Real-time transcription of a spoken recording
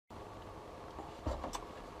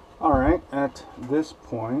Alright, at this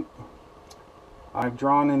point I've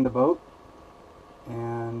drawn in the boat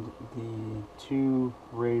and the two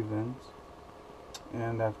ravens,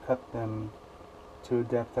 and I've cut them to a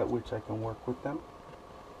depth at which I can work with them.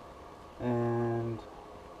 And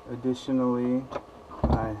additionally,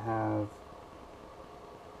 I have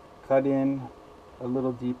cut in a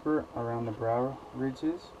little deeper around the brow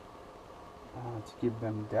ridges to give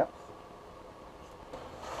them depth.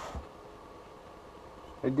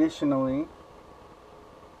 Additionally,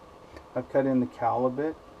 I've cut in the cowl a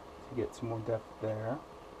bit to get some more depth there.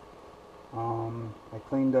 I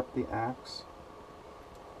cleaned up the axe,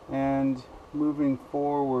 and moving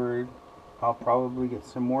forward I'll probably get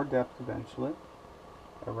some more depth eventually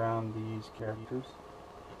around these characters,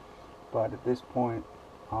 but at this point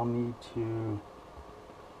I'll need to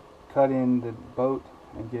cut in the boat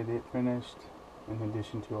and get it finished in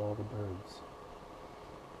addition to all the birds.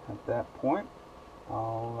 At that point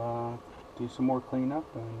I'll do some more cleanup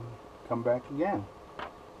and come back again.